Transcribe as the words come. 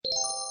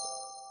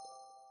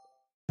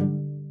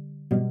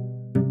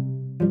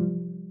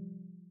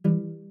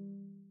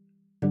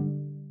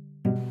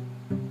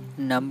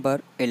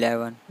Number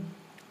 11.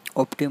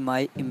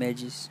 Optimize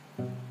images.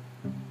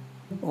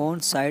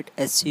 On-site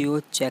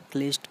SEO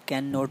checklist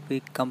cannot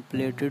be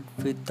completed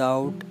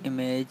without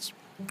image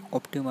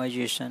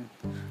optimization.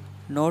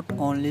 Not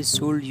only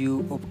should you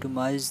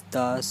optimize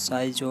the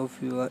size of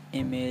your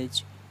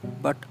image,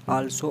 but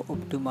also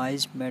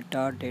optimize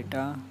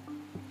metadata.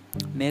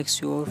 Make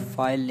sure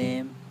file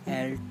name,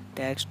 alt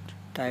text,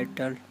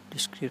 title,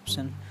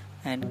 description,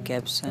 and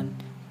caption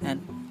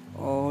and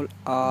all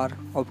are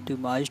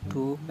optimized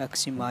to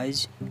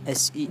maximize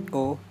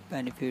SEO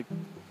benefit.